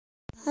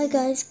Hi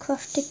guys,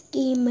 Crafted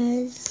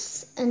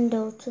Gamers and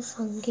Delta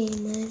Sun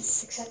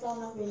Gamers. Except I'm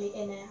not really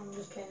in it, I'm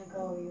just playing a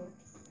Gario.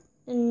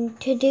 And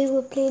today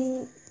we're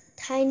playing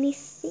Tiny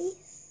Thief.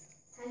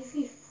 Tiny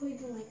Thief, why you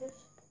don't like it?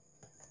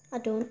 I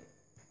don't,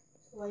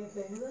 So why are you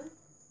playing it then?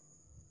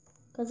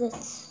 because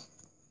it's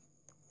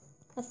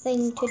a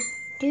thing to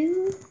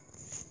do.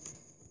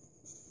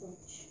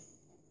 Which?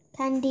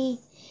 Candy.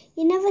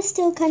 You never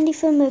steal candy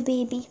from a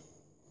baby.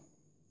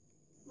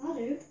 I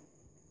do.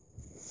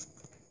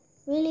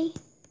 Really?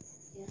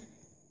 Yeah.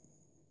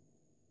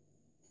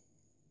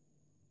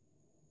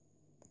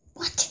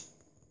 What?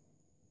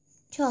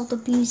 Child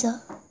abuser.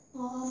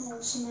 Oh, I'm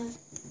also meant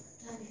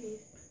Tiny Thief.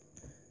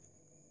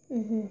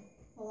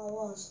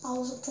 Well, I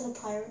was up to the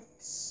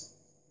pirates.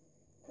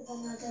 But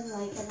then I didn't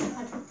like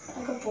it.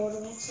 I got bored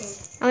of it,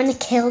 so I want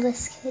to kill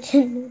this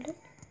kid.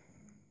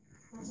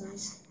 that's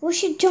nice. Well,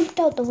 she jumped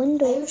out the Are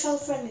window. you a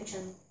child-friendly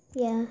channel?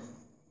 Yeah.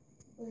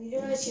 Well, you do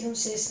realize you don't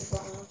say stuff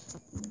like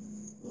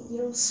that. You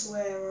don't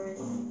swear or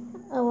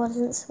anything. I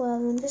wasn't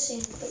swearing. Just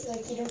saying, but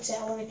like you don't say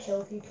I want to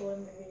kill people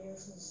in the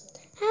videos and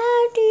stuff.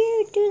 How do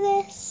you do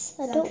this?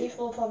 I Then don't.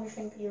 people will probably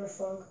think you're a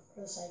thug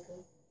or a psycho.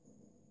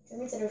 Do you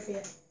want me to do it for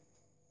you?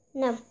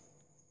 No.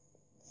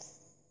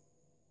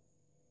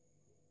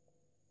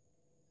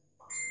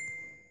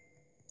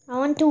 I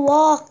want to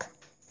walk.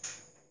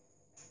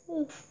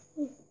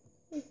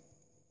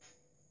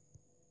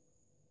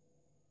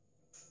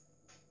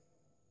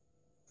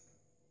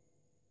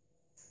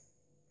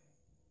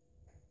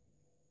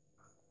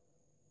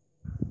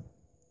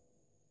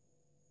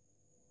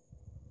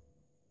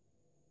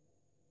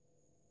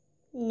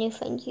 No,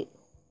 thank you.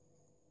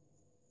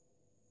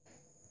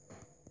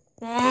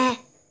 Ah.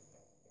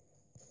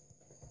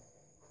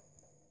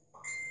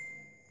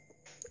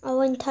 I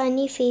want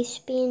Tiny Face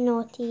being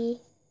naughty.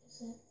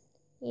 Is it?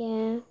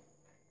 Yeah.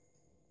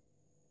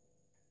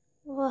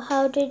 Well,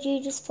 how did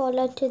you just fall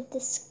out of the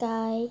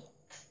sky?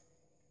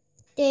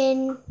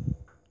 Then,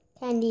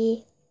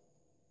 Candy.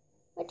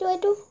 What do I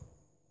do?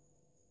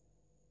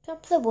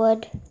 Drop the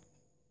wood.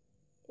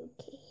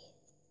 Okay.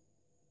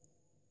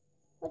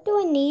 What do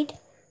I need?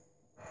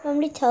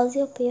 Somebody tells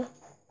you up here.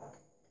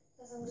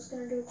 Because I'm just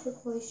going to do a quick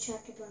voice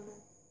chat to Brandon.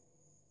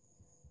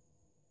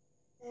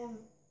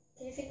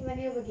 Can you think of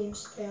any other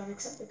games to play on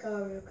except the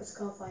Gario because I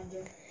can't find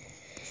you?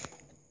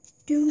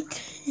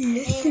 Don't My name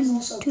is listen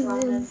also to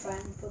Brandon him.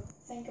 Friend, but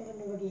think of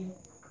another game.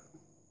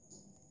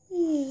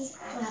 Yeah.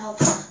 Can I help?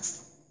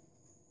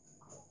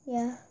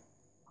 Yeah.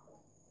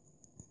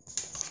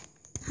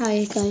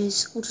 Hi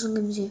guys, what does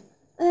games here?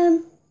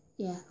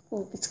 Yeah,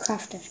 well it's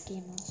Crafted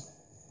Gamers.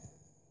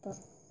 But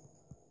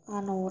I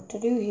know what to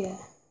do here.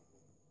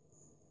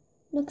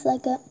 Looks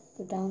like it.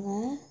 Go down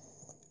there,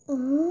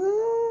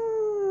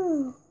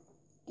 Oh.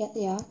 get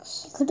the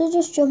axe. Could have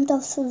just jumped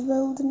off the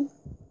building.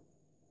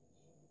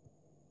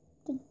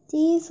 Did they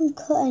even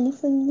cut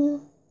anything there?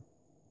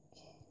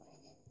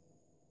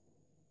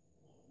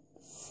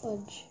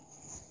 Fudge.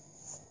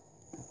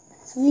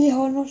 It's really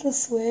hard not to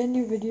swear in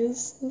your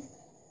videos.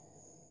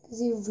 Does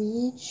he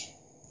reach?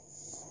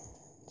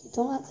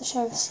 Don't let the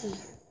sheriff see you.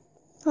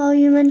 How are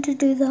you meant to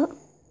do that?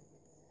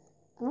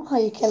 I don't know how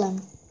you kill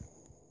him.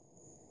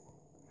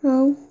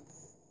 No.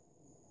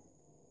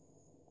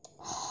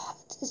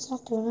 It's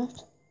not doing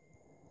it.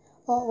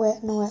 Oh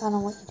wait, no wait, I know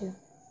what you do.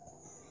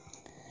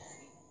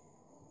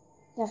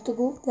 You have to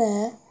go up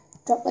there,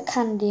 drop the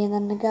candy, and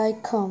then the guy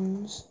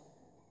comes.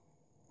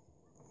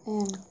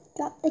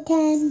 Drop the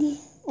candy.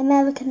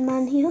 American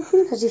man here.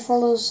 Because he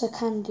follows the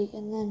candy,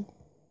 and then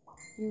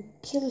you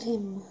kill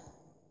him.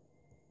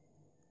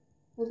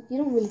 Well, you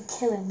don't really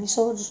kill him. You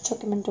sort of just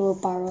chuck him into a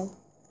barrel.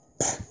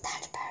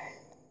 That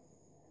barrel.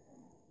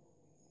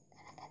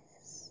 Can I get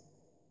this?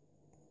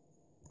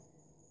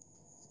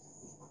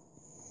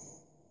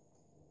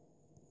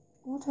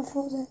 What I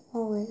thought it.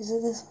 Oh wait, is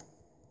it this one?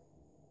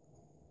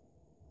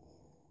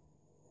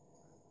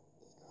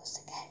 He goes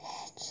to get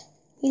it.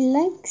 He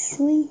likes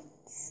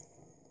sweets.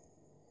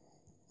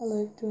 I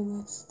like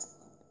doing this.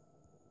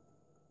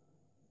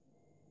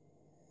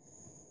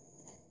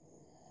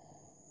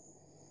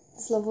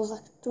 This level's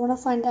like. Do you want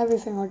to find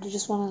everything, or do you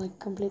just want to like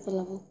complete the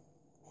level?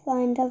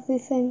 Find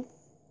everything.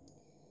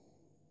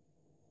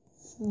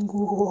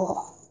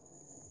 Whoa.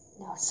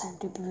 Now it's time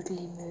to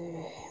brutally murder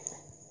him.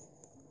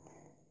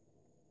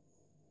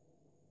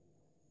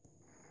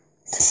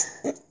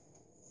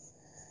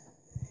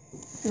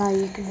 Now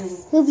you can do it.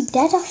 He'll be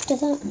dead after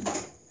that.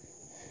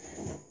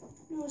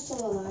 No, it's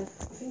still alive.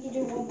 I think you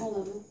do one more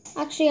level.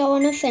 Actually, I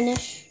want to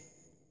finish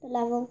the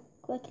level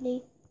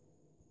quickly.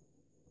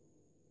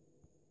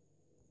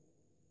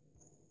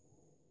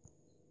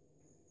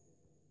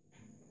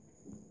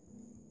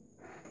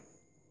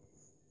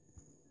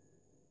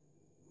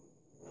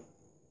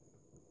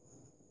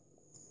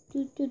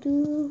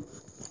 Do.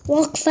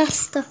 Walk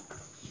faster.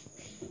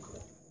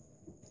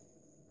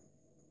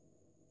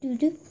 Do.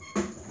 Do.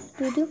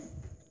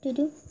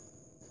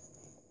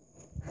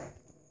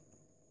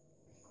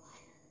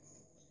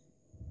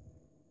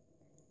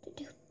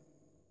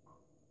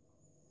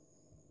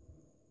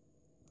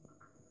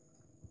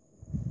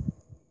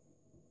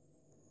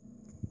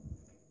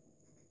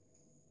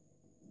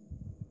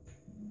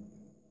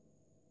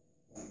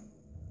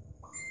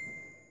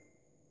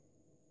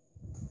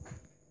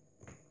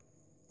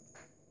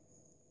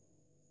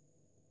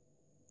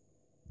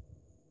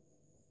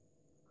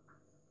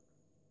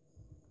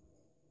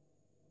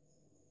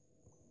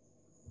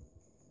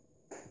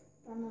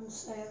 I'm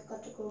sorry, I've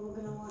got to go. We're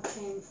gonna watch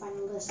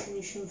Final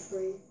Destination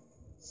 3.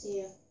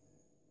 See ya.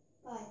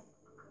 Bye.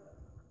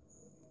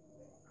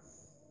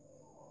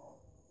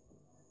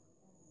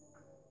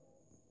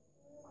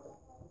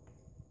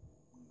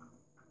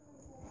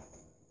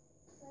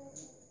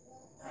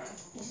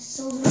 Is it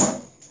still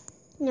there?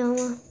 No.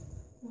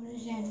 When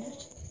did you end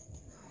it?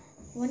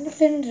 When did you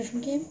play a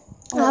different game?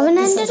 I haven't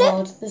ended it.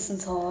 Hard. This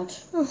is hard.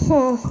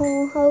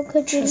 Oh, how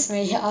could you? Trust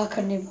me, I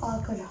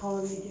could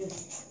hardly do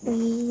it.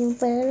 We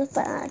will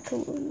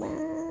battle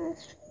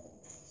mass.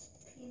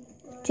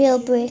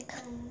 Jailbreak.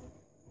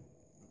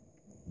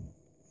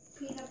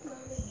 Peanut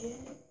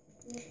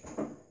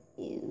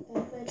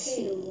butter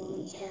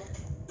jelly.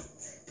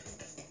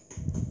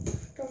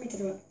 Don't make it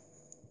do it.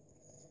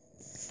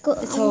 Go.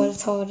 It's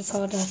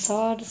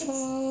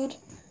hard.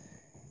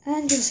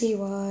 And you'll see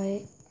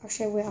why.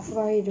 Actually, wait, I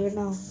forgot how you do it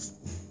now.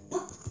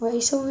 Wait, are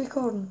you still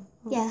recording?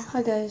 Oh, Yeah.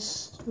 Hi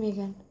guys, it's me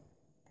again.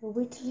 Okay,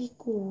 wait till he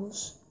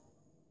goes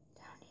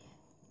down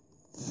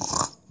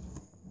here.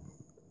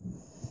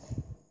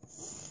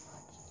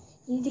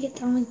 You need to get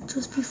down like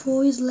just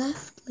before he's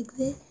left, like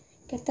there.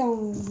 Get down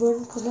and run,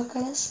 because look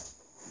at us.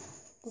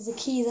 There's a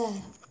key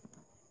there.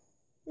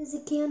 There's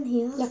a key on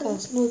here. Look at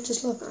us. No,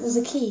 just look. There's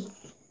a key.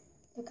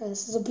 Look at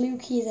us. There's a blue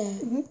key there.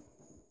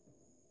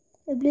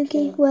 A blue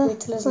key? Okay, Where? wait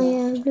till it's Oh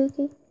left. yeah, a blue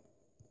key.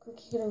 Quick,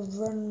 you gotta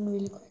run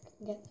really quick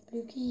and get the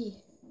blue key.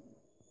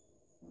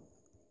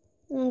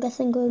 I'm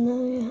guessing go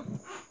now, yeah.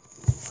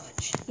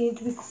 Fudge. You need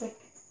to be quick.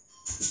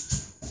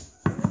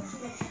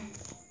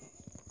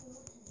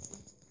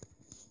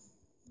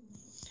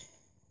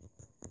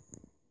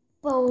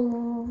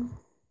 Oh,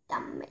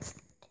 damn it.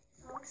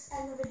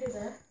 End the video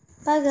there.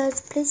 Bye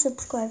guys, please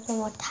subscribe for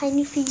more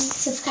tiny feeds.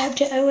 Subscribe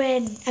to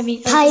Owen.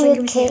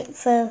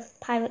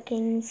 Pirate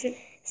Kings.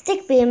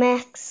 Stick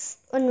BMX.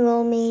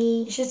 Unroll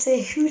me. You should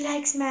say, who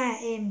likes my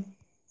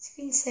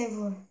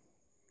screensaver?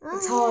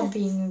 It's hard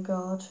being a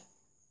god.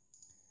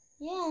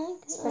 Yeah.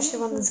 Especially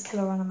when there's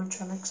killer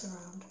animatronics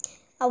around.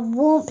 I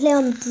won't play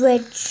on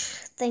bridge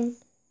thing.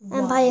 Wow.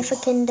 Empire for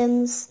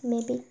Kingdoms,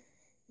 maybe.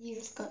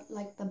 You've got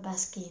like the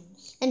best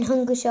games. And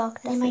Hunger Shark.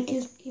 You might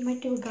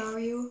do a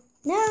Gario.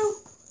 No.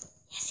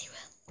 Yes, you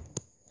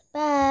will.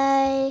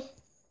 Bye.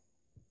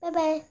 Bye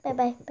bye. Bye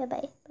bye. Bye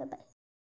bye. Bye bye.